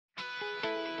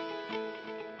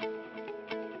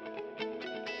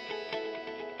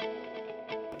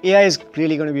AI is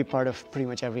really going to be part of pretty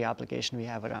much every application we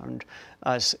have around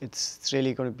us. It's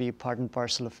really going to be part and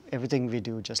parcel of everything we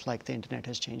do, just like the internet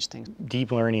has changed things.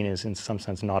 Deep learning is in some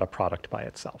sense not a product by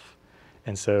itself.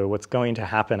 And so what's going to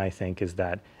happen, I think, is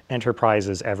that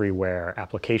enterprises everywhere,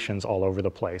 applications all over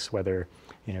the place, whether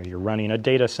you're running a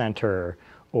data center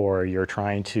or you're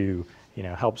trying to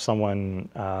help someone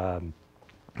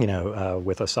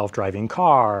with a self-driving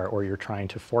car, or you're trying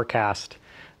to forecast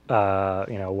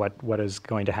what is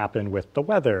going to happen with the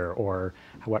weather, or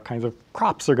what kinds of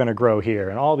crops are going to grow here,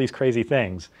 and all these crazy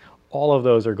things. All of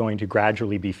those are going to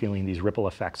gradually be feeling these ripple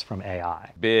effects from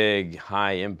AI. Big,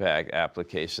 high-impact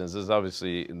applications.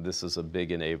 This is a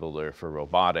big enabler for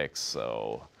robotics,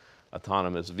 so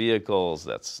autonomous vehicles,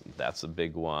 that's a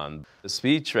big one. The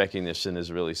speech recognition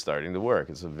is really starting to work.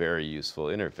 It's a very useful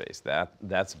interface.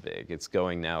 That's big. It's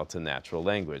going now to natural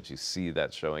language. You see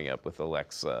that showing up with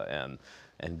Alexa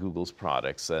and Google's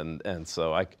products, and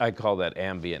so I call that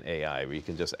ambient AI, where you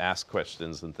can just ask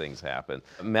questions and things happen.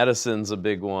 Medicine's a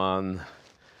big one.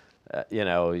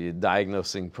 You're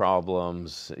diagnosing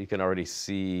problems. You can already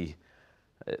see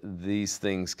these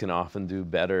things can often do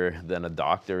better than a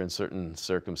doctor in certain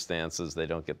circumstances. They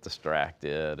don't get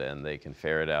distracted, and they can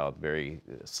ferret out very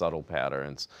subtle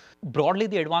patterns. Broadly,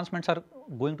 the advancements are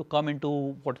going to come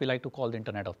into what we like to call the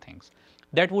Internet of Things.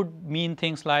 That would mean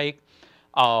things like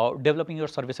developing your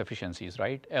service efficiencies,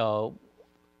 right?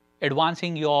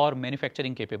 Advancing your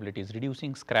manufacturing capabilities,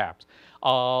 reducing scraps,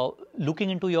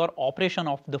 looking into your operation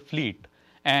of the fleet,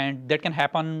 and that can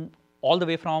happen all the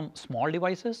way from small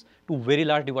devices to very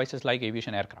large devices like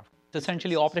aviation aircraft. It's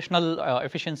essentially operational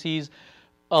efficiencies,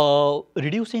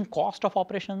 reducing cost of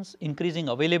operations, increasing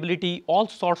availability, all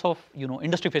sorts of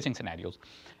industry-facing scenarios.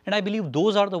 And I believe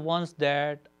those are the ones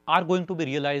that are going to be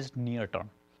realized near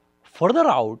term. Further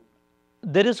out,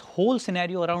 there is whole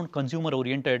scenario around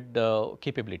consumer-oriented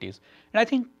capabilities. And I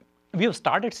think we have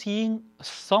started seeing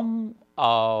some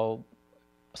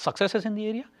successes in the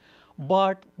area,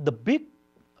 but the big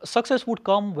success would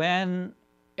come when,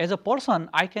 as a person,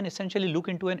 I can essentially look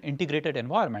into an integrated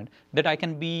environment that I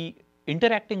can be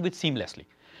interacting with seamlessly.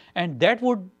 And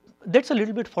that's a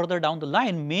little bit further down the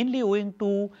line, mainly owing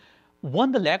to,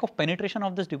 one, the lack of penetration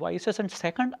of these devices, and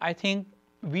second, I think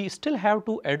we still have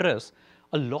to address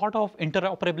a lot of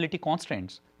interoperability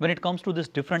constraints when it comes to these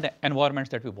different environments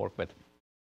that we work with.